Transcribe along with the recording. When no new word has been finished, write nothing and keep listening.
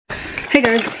Hey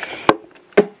guys,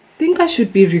 I think I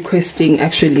should be requesting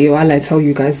actually while I tell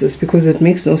you guys this, because it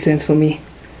makes no sense for me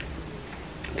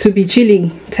to be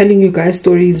chilling telling you guys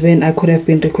stories when I could have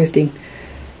been requesting.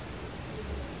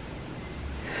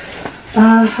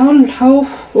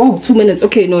 Oh, 2 minutes.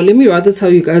 Okay, no, let me rather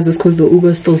tell you guys this because the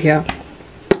Uber is still here.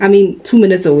 I mean 2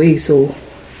 minutes away, so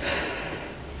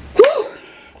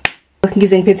and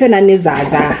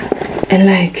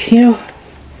like, you know,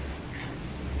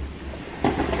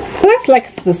 that's like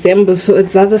it's December, so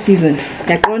it's Zaza season.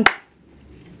 Like on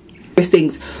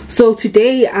things. So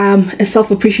today a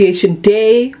self-appreciation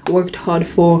day. Worked hard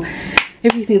for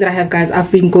everything that I have, guys.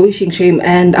 I've been going shame,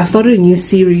 and I've started a new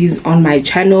series on my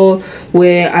channel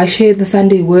where I share the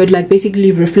Sunday word, like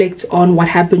basically reflect on what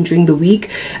happened during the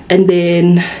week, and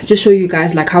then just show you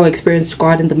guys like how I experienced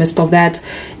God in the midst of that,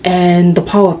 and the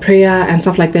power of prayer and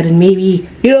stuff like that, and maybe,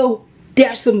 you know,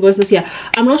 dash some verses here.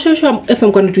 I'm not sure if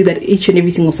I'm going to do that each and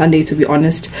every single Sunday, to be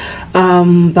honest,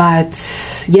 but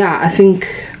yeah, I think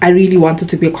I really want it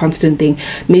to be a constant thing.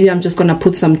 Maybe I'm just gonna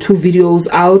put some 2 videos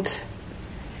out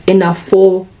in a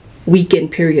 4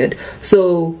 weekend period.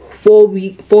 So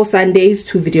 4 Sundays,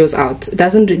 2 videos out. It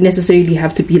doesn't necessarily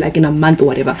have to be like in a month or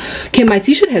whatever. Okay, my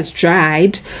t-shirt has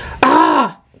dried.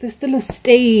 There's still a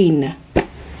stain.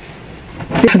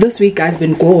 This week, guys,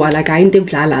 been goa. Like I ain't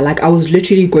like I was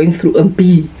literally going through a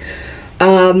B,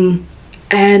 and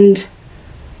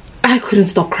I couldn't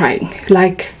stop crying.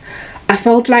 Like I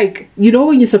felt like, you know,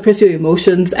 when you suppress your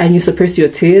emotions and you suppress your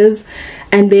tears,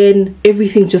 and then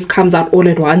everything just comes out all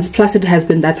at once. Plus it has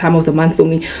been that time of the month for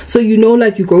me, so you know,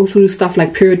 like you go through stuff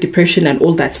like period depression and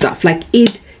all that stuff. Like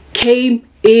it came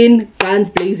in guns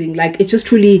blazing. Like it just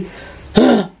truly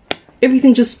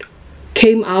everything just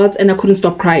came out, and I couldn't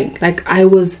stop crying. Like I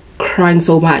was crying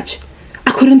so much,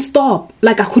 I couldn't stop.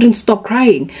 Like I couldn't stop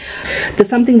crying. There's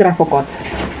something that I forgot,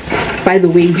 by the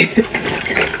way.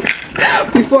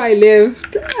 Before I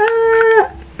left,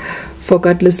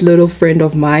 forgot this little friend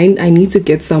of mine. I need to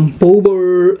get some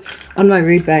boba on my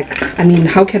way back. I mean,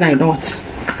 how can I not?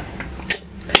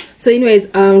 So anyways,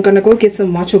 I'm gonna go get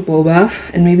some matcha boba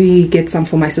and maybe get some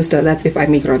for my sister. That's if I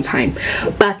make it on time.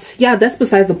 But yeah, that's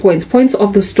besides the point. Point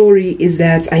of the story is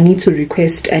that I need to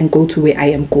request and go to where I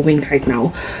am going right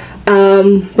now.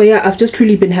 But yeah, I've just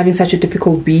truly been having such a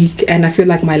difficult week, and I feel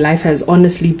like my life has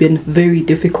honestly been very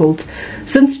difficult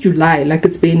since July. Like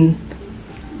it's been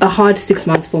a hard 6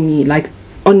 months for me. Like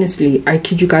honestly, I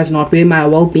kid you guys not, where my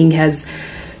well-being has,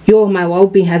 my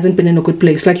well-being hasn't been in a good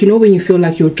place. Like, you know, when you feel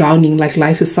like you're drowning, like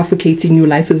life is suffocating you,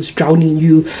 life is drowning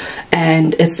you,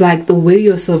 and it's like the way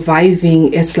you're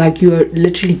surviving, it's like you're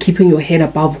literally keeping your head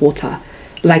above water.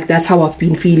 Like that's how I've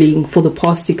been feeling for the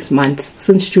past 6 months.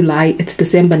 Since July, it's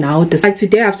December now. Like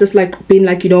today, I've just like been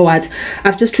like, you know what,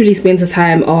 I've just really spent the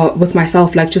time with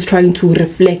myself, like just trying to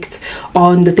reflect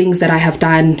on the things that I have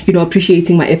done, you know,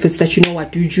 appreciating my efforts, that, you know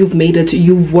what, dude, you've made it,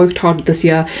 you've worked hard this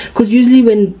year. Because usually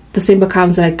when December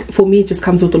comes, like for me, it just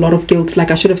comes with a lot of guilt. Like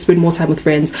I should have spent more time with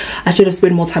friends, I should have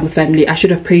spent more time with family, I should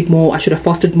have prayed more, I should have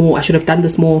fasted more, I should have done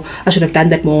this more, I should have done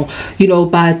that more, you know.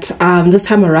 But this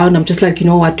time around, I'm just like, you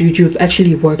know what, dude, you've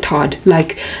actually worked hard.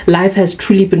 Like life has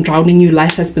truly been drowning you,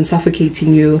 life has been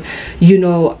suffocating you, you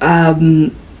know.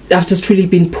 I've just truly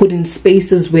been put in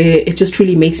spaces where it just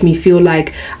truly makes me feel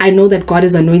like I know that God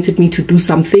has anointed me to do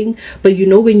something, but you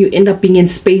know, when you end up being in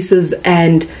spaces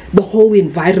and the whole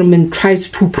environment tries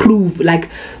to prove like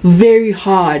very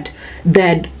hard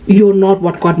that you're not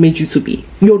what God made you to be,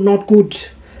 you're not good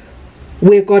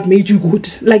where God made you good.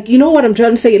 Like, you know what I'm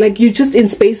trying to say? Like you're just in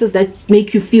spaces that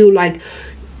make you feel like,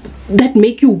 that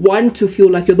make you want to feel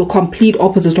like you're the complete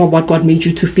opposite of what God made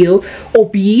you to feel or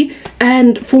be.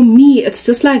 And for me, it's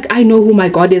just like, I know who my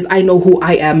God is, I know who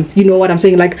I am, you know what I'm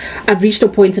saying? Like I've reached a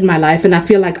point in my life, and I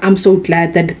feel like I'm so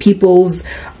glad that people's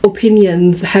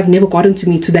opinions have never gotten to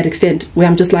me to that extent where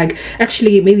I'm just like,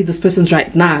 actually maybe this person's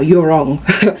right, nah, you're wrong.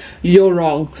 You're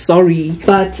wrong, sorry.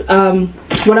 But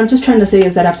what I'm just trying to say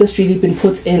is that I've just really been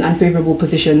put in unfavorable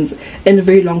positions in a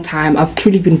very long time. I've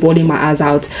truly been bawling my eyes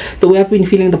out. The way I've been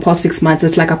feeling the past 6 months,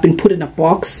 it's like I've been put in a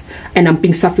box and I'm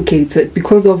being suffocated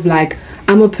because of like,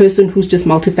 I'm a person who's just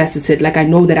multifaceted. Like I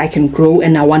know that I can grow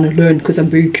and I want to learn because I'm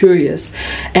very curious,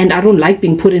 and I don't like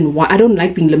being put in one. I don't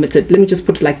like being limited. Let me just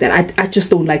put it like that. I just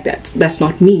don't like that. That's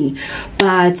not me.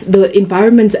 But the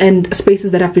environments and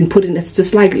spaces that I've been put in, it's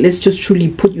just like, let's just truly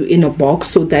put you in a box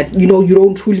so that, you know, you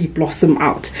don't truly blossom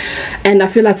out. And I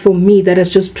feel like for me, that has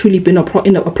just truly been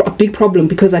a big problem,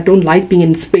 because I don't like being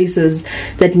in spaces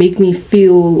that make me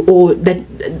feel, or that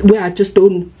where I just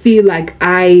don't feel like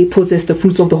I possess the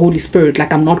fruits of the Holy Spirit.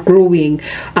 like I'm not growing,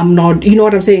 I'm not, you know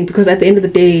what I'm saying? Because at the end of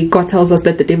the day, God tells us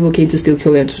that the devil came to steal,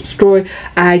 kill, and to destroy.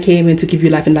 I came in to give you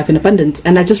life and life in abundance.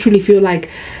 And I just truly feel like,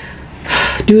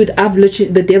 dude,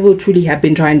 the devil truly have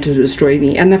been trying to destroy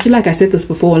me. And I feel like I said this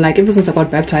before, like ever since I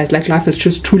got baptized, like life has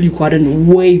just truly gotten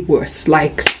way worse,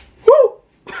 like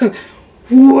whoo,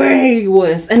 way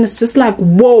worse. And it's just like,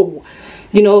 whoa,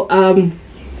 you know.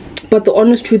 But the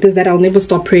honest truth is that I'll never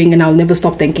stop praying and I'll never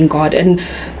stop thanking God. And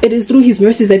it is through his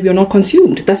mercies that we are not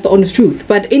consumed. That's the honest truth.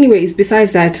 But anyways,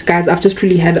 besides that, guys, I've just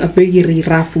really had a very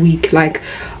rough week. Like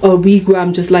a week where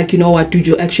I'm just like, you know what, dude,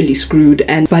 you're actually screwed.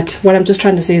 But what I'm just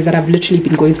trying to say is that I've literally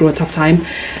been going through a tough time.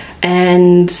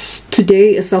 And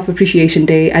today is self-appreciation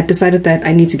day. I decided that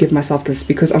I need to give myself this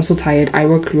because I'm so tired. I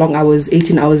work long hours,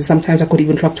 18 hours. Sometimes I could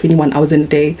even clock 21 hours in a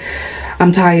day.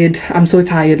 I'm tired. I'm so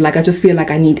tired. Like I just feel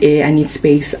like I need air, I need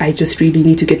space. I just really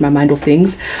need to get my mind off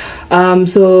things.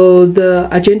 So the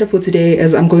agenda for today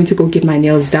is I'm going to go get my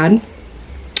nails done.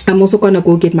 I'm also gonna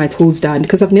go get my toes done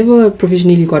because I've never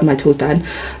professionally got my toes done.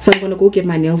 So I'm gonna go get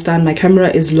my nails done. My camera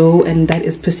is low and that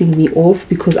is pissing me off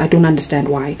because I don't understand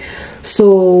why.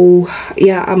 So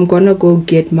yeah, I'm gonna go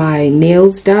get my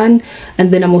nails done, and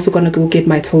then I'm also gonna go get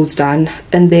my toes done.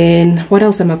 And then what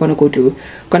else am I gonna go do?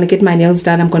 I'm gonna get my nails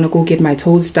done, I'm gonna go get my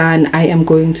toes done. I am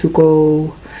going to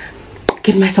go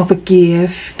get myself a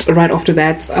gift right after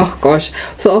that. Oh gosh.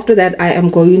 So after that I am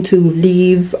going to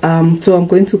leave. So I'm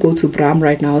going to go to Bram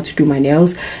right now to do my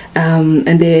nails, and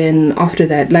then after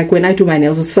that, like when I do my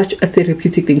nails, it's such a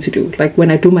therapeutic thing to do. Like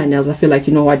when I do my nails, I feel like,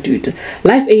 you know what, dude,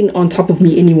 life ain't on top of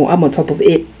me anymore, I'm on top of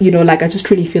it, you know. Like I just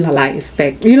really feel alive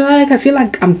back, you know, like I feel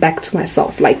like I'm back to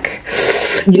myself, like,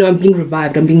 you know, I'm being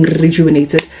revived, I'm being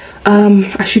rejuvenated.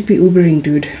 I should be Ubering,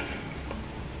 dude.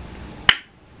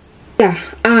 Yeah,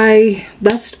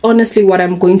 that's honestly what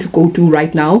I'm going to go do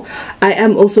right now. I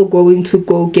am also going to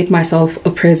go get myself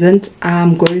a present.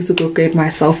 I'm going to go get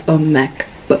myself a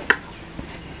MacBook.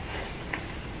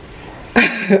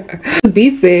 To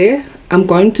be fair, I'm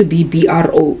going to be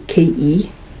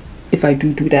BROKE if I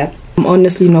do that. I'm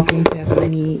honestly not going to have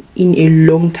money in a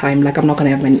long time. Like I'm not going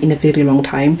to have money in a very long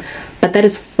time, but that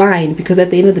is fine because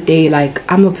at the end of the day, like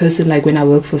I'm a person, like when I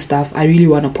work for stuff, I really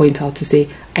want to point out to say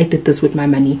I did this with my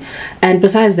money. And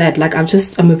besides that, like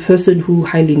I'm a person who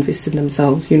highly invests in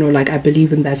themselves, you know, like I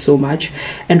believe in that so much.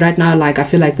 And right now, like I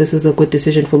feel like this is a good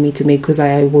decision for me to make because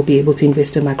I will be able to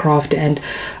invest in my craft and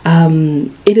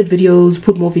edit videos,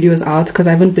 put more videos out, because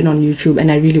I haven't been on YouTube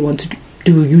and I really want to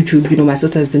do YouTube. You know, my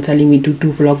sister has been telling me to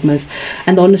do vlogmas,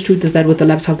 and the honest truth is that with the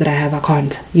laptop that I have, I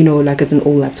can't, you know, like it's an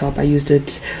old laptop. I used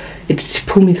it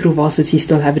pulled me through varsity,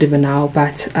 still have it even now,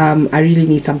 but I really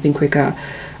need something quicker.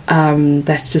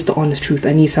 That's just the honest truth.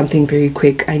 I need something very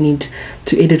quick. I need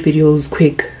to edit videos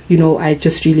quick, you know. I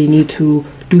just really need to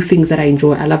do things that I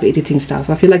enjoy. I love editing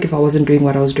stuff. I feel like if I wasn't doing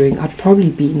what I was doing, I'd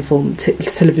probably be in film,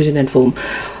 television and film,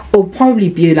 or probably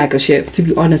be like a chef, to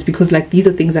be honest, because like these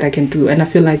are things that I can do. And I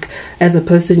feel like as a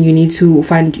person, you need to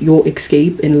find your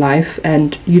escape in life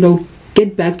and, you know,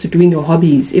 get back to doing your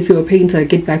hobbies. If you're a painter,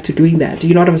 get back to doing that,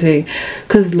 you know what I'm saying?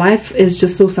 Because life is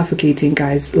just so suffocating,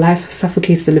 guys. Life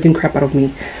suffocates the living crap out of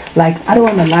me. Like I don't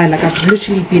want to lie, like I've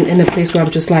literally been in a place where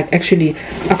I'm just like, actually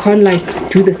I can't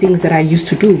like do the things that I used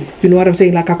to do, you know what I'm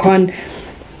saying? Like I can't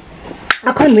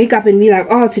wake up and be like,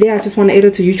 oh, today I just want to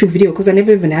edit a YouTube video, because I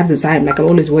never even have the time. Like I'm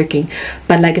always working.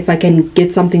 But like if I can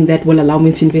get something that will allow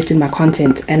me to invest in my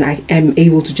content and I am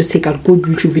able to just take out good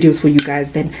YouTube videos for you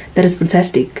guys, then that is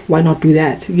fantastic. Why not do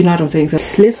that? You know what I'm saying? So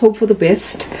let's hope for the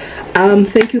best.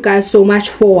 Thank you guys so much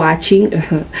for watching.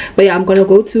 But yeah, I'm gonna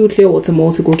go to Clearwater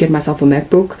Mall to go get myself a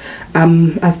MacBook.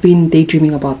 I've been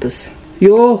daydreaming about this.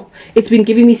 Yo, it's been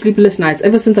giving me sleepless nights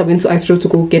ever since I went to Istro to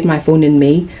go get my phone in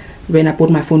May. When I bought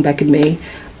my phone back in May,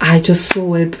 I just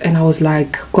saw it and I was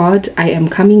like, God, I am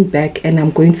coming back and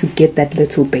I'm going to get that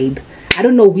little babe. I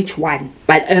don't know which one,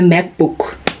 but a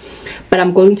MacBook. But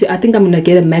I think I'm gonna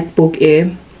get a MacBook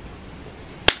Air.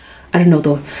 I don't know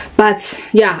though, but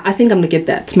yeah, I think I'm gonna get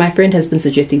that. My friend has been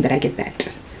suggesting that I get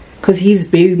that because he's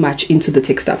very much into the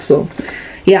tech stuff. So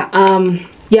yeah,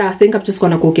 I think I'm just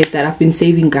gonna go get that. I've been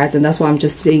saving, guys, and that's why I'm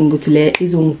just saying it's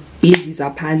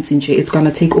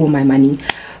gonna take all my money.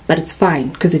 But it's fine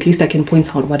because at least I can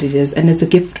point out what it is, and it's a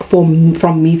gift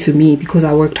from me to me because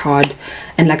I worked hard.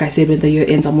 And like I said, when the year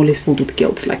ends, I'm always filled with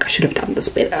guilt, like I should have done this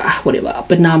better, whatever.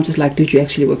 But now I'm just like, dude, you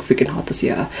actually worked freaking hard this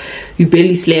year. You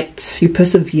barely slept, you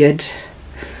persevered,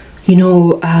 you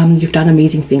know, you've done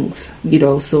amazing things, you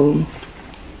know. So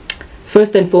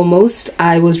first and foremost,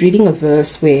 I was reading a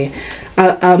verse where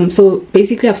So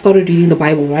basically I've started reading the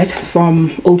Bible, right,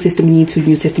 from Old Testament to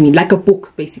New Testament, like a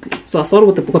book basically. So I started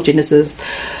with the book of Genesis,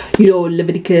 you know,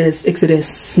 Leviticus,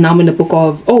 Exodus. Now I'm in the book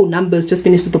of Numbers, just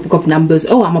finished with the book of Numbers.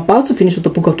 I'm about to finish with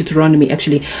the book of Deuteronomy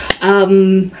actually.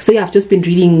 So yeah, I've just been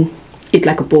reading it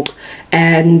like a book.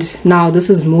 And now this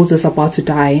is Moses about to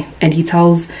die, and he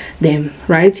tells them,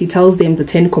 right, he tells them the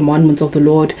 10 commandments of the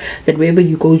Lord, that wherever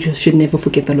you go you should never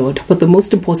forget the Lord. But the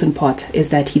most important part is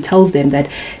that he tells them that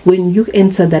when you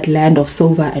enter that land of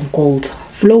silver and gold,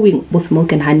 flowing with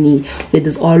milk and honey, where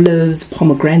there's olives,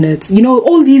 pomegranates, you know,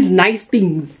 all these nice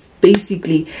things,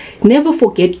 basically, never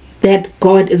forget that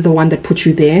God is the one that put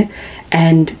you there,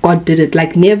 and God did it.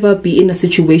 Like, never be in a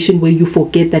situation where you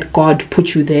forget that God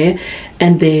put you there,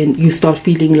 and then you start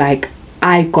feeling like,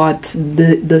 I got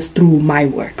this through my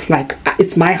work, like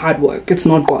it's my hard work, it's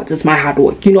not God's, it's my hard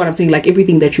work. You know what I'm saying? Like,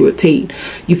 everything that you attain,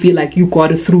 you feel like you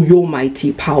got it through your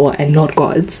mighty power and not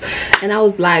God's. And I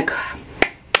was like,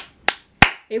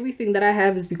 everything that I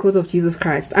have is because of Jesus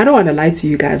Christ. I don't want to lie to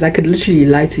you guys. I could literally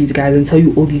lie to you guys and tell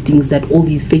you all these things that all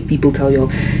these fake people tell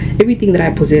you. Everything that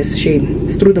I possess, shame,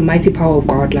 is through the mighty power of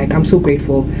God. Like, I'm so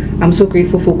grateful. I'm so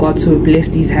grateful for God to bless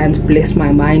these hands, bless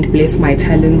my mind, bless my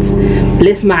talents,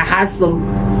 bless my hustle.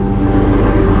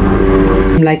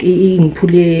 Like, like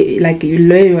yonke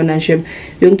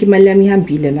imali yami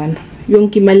ihambile lana.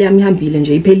 Yonke imali yami ihambile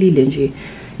nje, iphelile nje.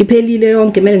 Iphelile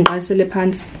yonke, kumele ngiqalisele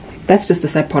phansi. That's just the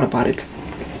sad part about it.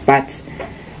 But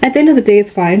at the end of the day, it's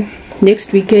fine.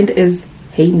 Next weekend is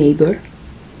Hey Neighbor.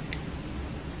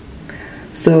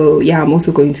 So yeah, I'm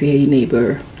also going to Hey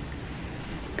Neighbor.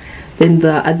 Then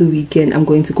the other weekend, I'm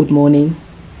going to Good Morning.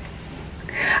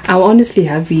 I'm honestly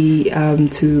happy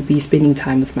to be spending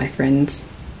time with my friends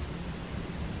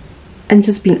and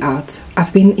just being out.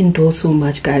 I've been indoors so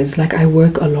much, guys. Like, I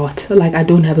work a lot. Like, I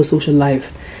don't have a social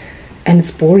life. And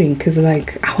it's boring because,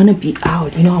 like, I want to be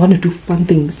out, you know, I want to do fun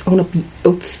things, I want to be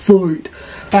outside.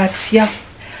 But yeah,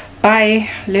 bye,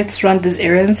 let's run this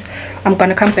errand. I'm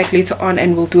gonna come back later on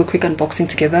and we'll do a quick unboxing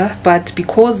together. But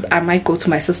because I might go to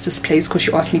my sister's place because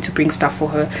she asked me to bring stuff for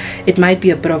her, it might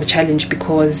be a bit of a challenge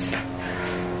because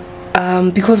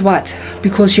what?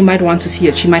 Because she might want to see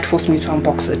it. She might force me to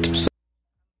unbox it. So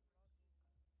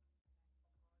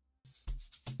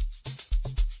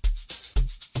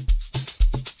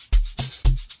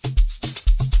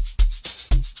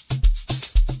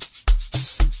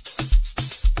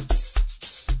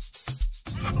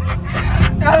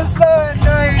I'm so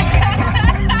annoyed.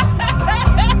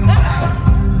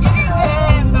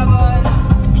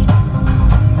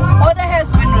 Order has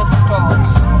been restored.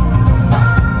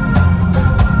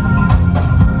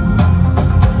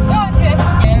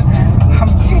 I'm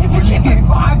going to leave.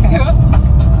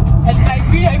 And like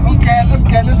me, I mean,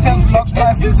 okay, let's have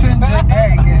VLOGMAS in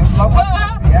Our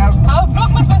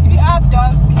VLOGMAS must be up,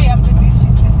 dog. Hey, I'm just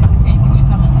she's participating, which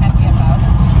I'm happy about.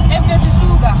 I'm going to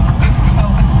sugar.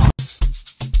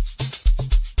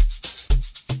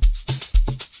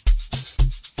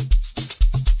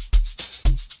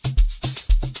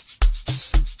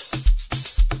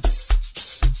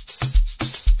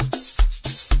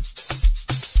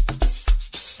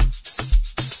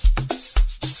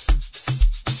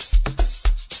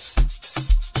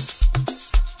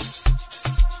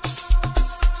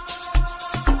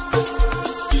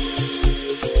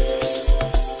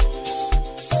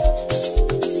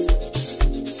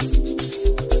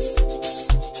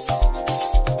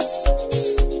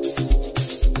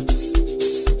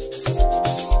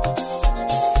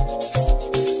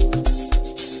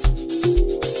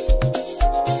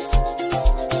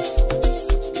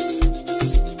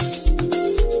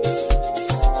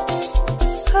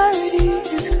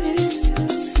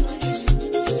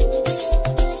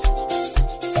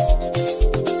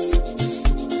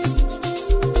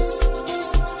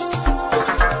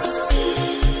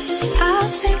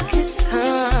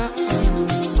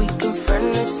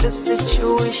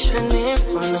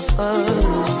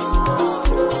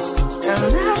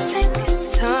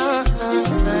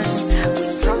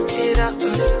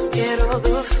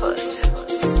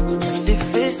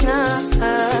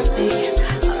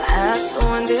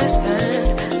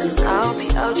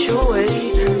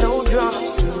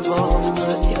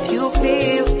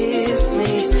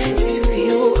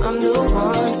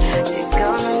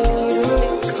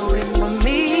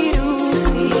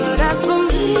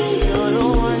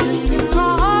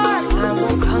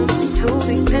 Till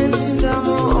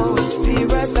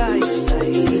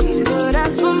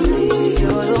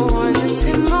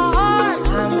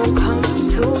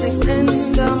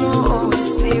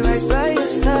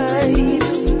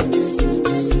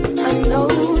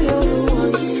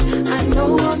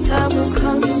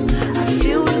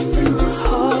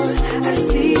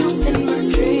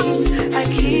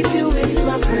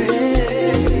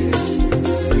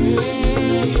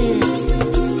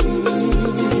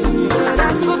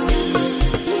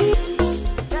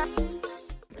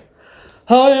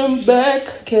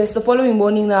Okay, it's the following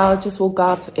morning now. I just woke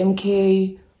up.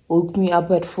 MK woke me up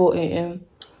at 4 a.m.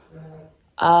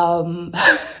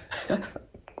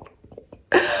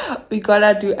 We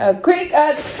gotta do a quick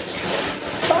unboxing.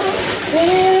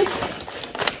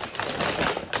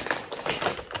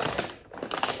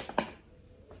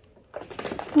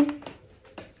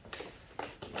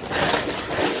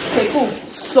 Okay, cool.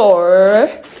 So,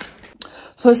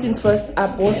 first things first, I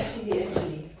bought.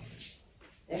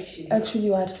 Actually,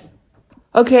 what?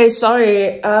 Okay,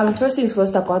 sorry. First things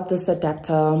first, I got this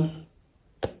adapter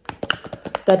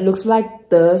that looks like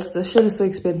this. The shit is so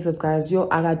expensive, guys. Yo,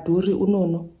 agaduri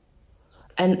unono.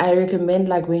 And I recommend,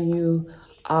 like, when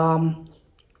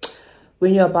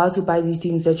you're about to buy these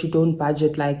things, that you don't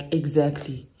budget like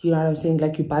exactly. You know what I'm saying?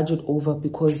 Like, you budget over,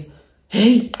 because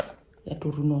hey,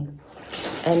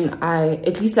 and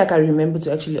at least like I remember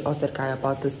to actually ask that guy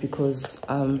about this, because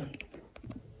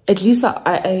at least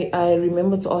I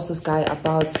remember to ask this guy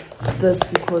about this,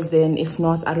 because then if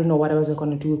not, I don't know what I was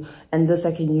gonna do. And this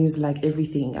I can use like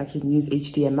everything. I can use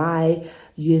HDMI,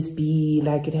 USB,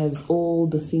 like it has all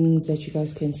the things that you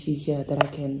guys can see here that I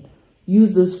can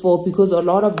use this for, because a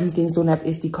lot of these things don't have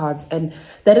SD cards. And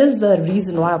that is the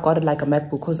reason why I got it like a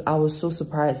MacBook, because I was so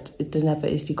surprised it didn't have an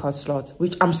SD card slot,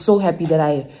 which I'm so happy that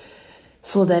I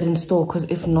saw that in store, because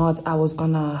if not, I was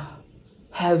gonna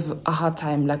have a hard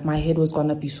time. Like, my head was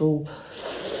gonna be so,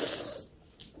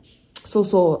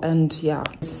 and yeah,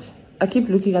 I keep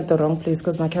looking at the wrong place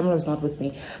because my camera is not with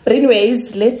me. But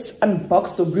anyways, let's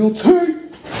unbox the real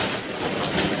thing.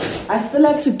 I still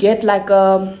have to get like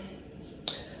a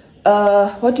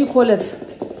what do you call it,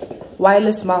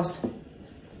 wireless mouse.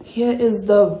 Here is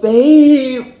the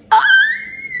babe.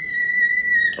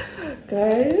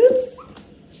 Guys,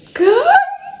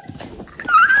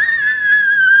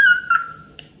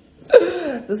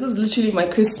 this is literally my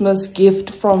Christmas gift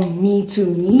from me to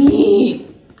me.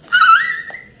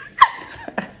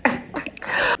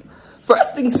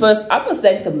 First things first, I must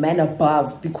thank the man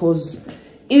above, because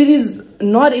it is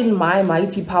not in my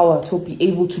mighty power to be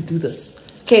able to do this.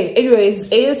 Okay, anyways,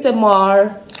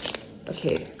 ASMR.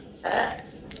 Okay,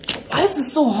 why is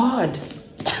this so hard?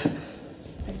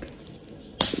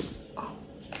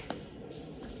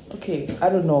 Okay, I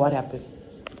don't know what happened.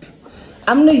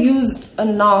 I'm gonna use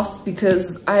enough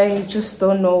because I just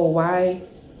don't know why.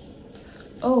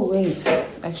 Oh wait,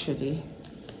 actually,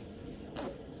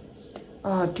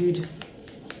 oh dude,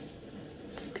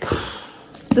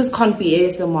 this can't be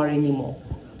ASMR anymore,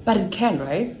 but it can,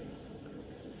 right?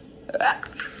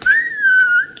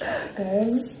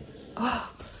 Guys,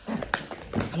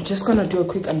 I'm just gonna do a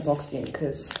quick unboxing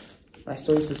because my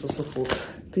storage is also full.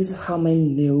 This is how my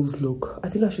nails look. I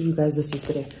think I showed you guys this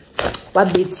yesterday.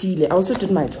 I also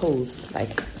did my toes.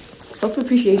 Like,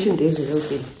 self-appreciation days are real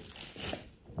thing.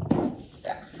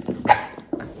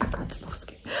 I can't stop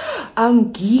skipping.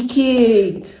 I'm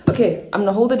geeking. Okay, I'm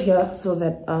gonna hold it here so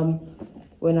that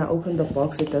when I open the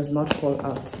box, it does not fall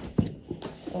out.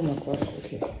 Oh my god.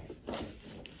 Okay.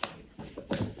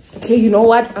 Okay, you know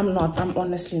what? I'm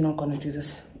honestly not gonna do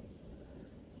this.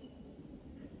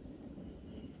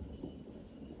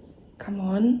 Come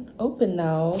on, open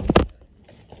now.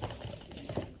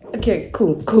 Okay,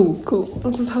 cool.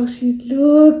 This is how she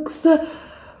looks.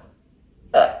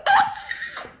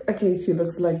 Okay, she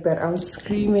looks like that. I'm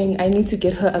screaming. I need to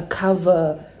get her a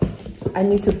cover. I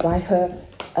need to buy her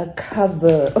a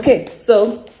cover. Okay,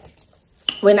 so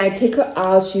when I take her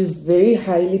out, she's very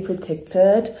highly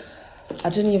protected. I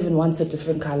don't even want a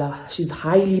different color. She's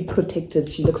highly protected.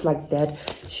 She looks like that.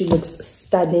 She looks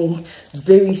stunning,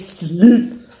 very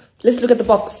sleek. Let's look at the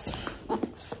box.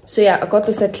 So yeah, I got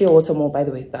this at Clearwater Mall, by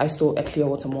the way. The ice store at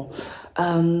Clearwater Mall.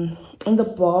 In the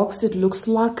box, it looks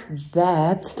like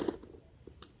that.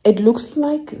 It looks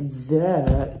like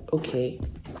that. Okay.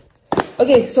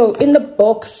 Okay, so in the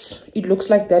box, it looks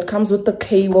like that. Comes with the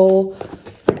cable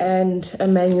and a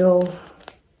manual.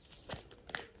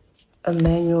 A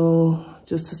manual,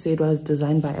 just to say it was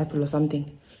designed by Apple or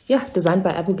something. Yeah, designed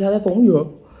by Apple, California.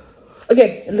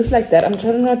 Okay, it looks like that. I'm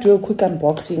trying to not do a quick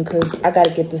unboxing because I gotta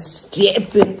get this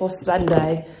step in for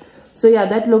Sunday. So yeah,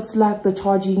 that looks like the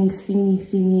charging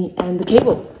thingy and the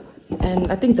cable. And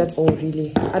I think that's all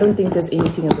really. I don't think there's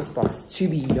anything in this box, to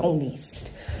be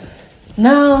honest.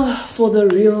 Now for the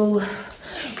real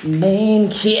main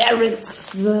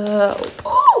carrots.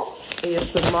 Oh,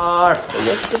 ASMR.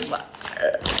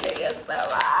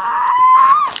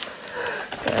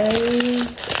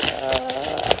 Guys,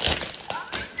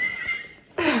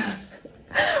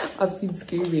 I've been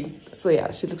screaming. So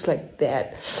yeah, she looks like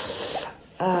that.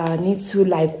 I need to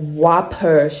like whop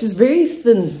her. She's very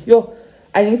thin. Yo,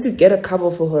 I need to get a cover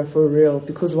for her for real,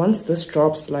 because once this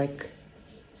drops, like,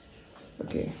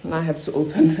 Okay, now I have to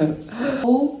open her.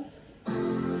 Oh.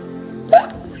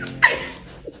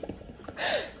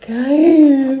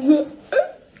 Guys.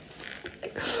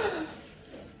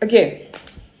 Okay.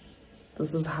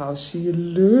 This is how she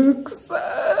looks.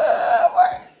 Oh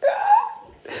my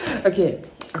god. Okay,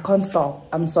 I can't stop.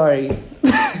 I'm sorry.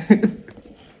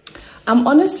 I'm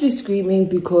honestly screaming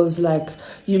because, like,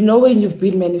 you know, when you've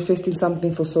been manifesting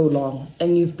something for so long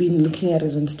and you've been looking at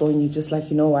it in store and you're just like,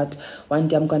 you know what, one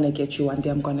day I'm gonna get you, one day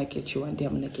I'm gonna get you, one day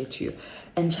I'm gonna get you.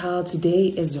 And child, today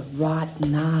is right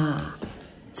now.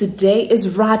 Today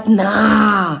is right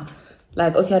now.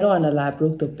 Like, okay, I don't wanna lie, I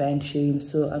broke the bank shame,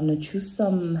 so I'm gonna choose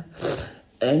some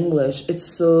English. It's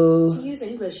so... To use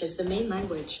English as the main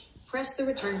language, press the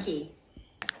return key.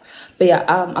 But yeah,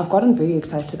 I've gotten very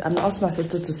excited. I'm gonna ask my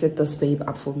sister to set this babe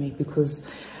up for me because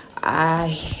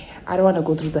I don't want to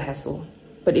go through the hassle.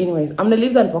 But anyways, I'm gonna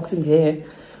leave the unboxing here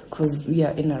because we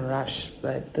are in a rush.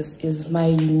 But this is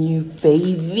my new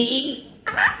baby.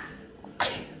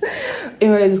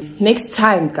 Anyways, next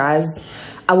time, guys,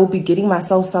 I will be getting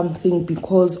myself something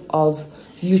because of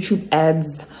YouTube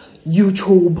ads.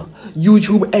 YouTube.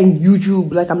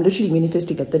 Like, I'm literally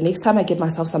manifesting it. The next time I get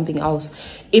myself something else,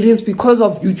 it is because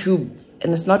of YouTube,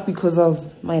 and it's not because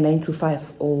of my 9 to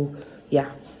 5. Or yeah,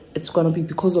 it's gonna be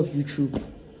because of YouTube.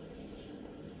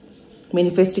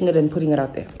 Manifesting it and putting it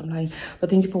out there. I'm lying. But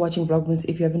thank you for watching Vlogmas.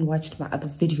 If you haven't watched my other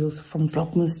videos from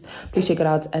Vlogmas, please check it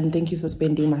out. And thank you for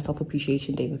spending my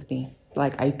self-appreciation day with me.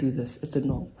 Like, I do this. It's a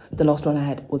no. The last one I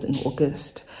had was in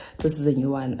August. This is a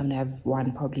new one. I'm gonna have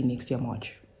one probably next year,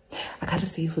 March. I gotta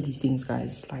save for these things,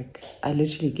 guys. Like, I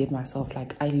literally get myself,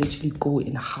 like, I literally go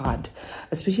in hard,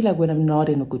 especially like when I'm not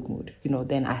in a good mood, you know.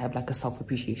 Then I have like a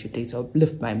self-appreciation day to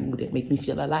uplift my mood and make me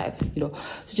feel alive, you know.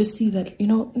 So just see that, you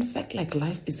know, in fact, like,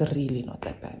 life is really not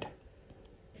that bad.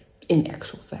 In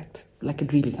actual fact, like,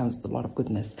 it really comes with a lot of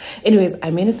goodness. Anyways,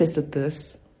 I manifested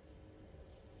this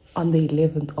on the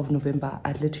 11th of November.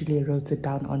 I literally wrote it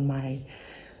down on my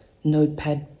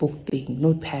notepad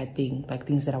thing, like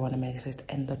things that I want to manifest,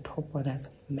 and the top one is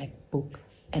MacBook,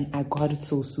 and I got it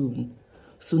so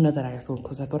sooner than I thought,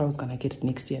 because I thought I was gonna get it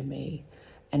next year, May,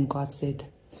 and God said,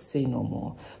 say no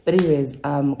more. But anyways,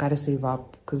 gotta save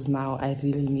up, because now I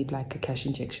really need like a cash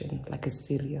injection, like a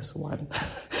serious one.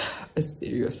 A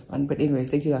serious one. But anyways,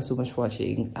 thank you guys so much for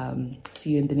watching.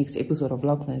 See you in the next episode of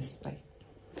Vlogmas. Bye.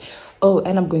 Oh,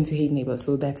 and I'm going to Hey Neighbor,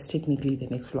 so that's technically the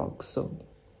next vlog, so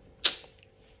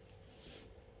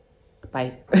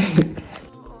bye.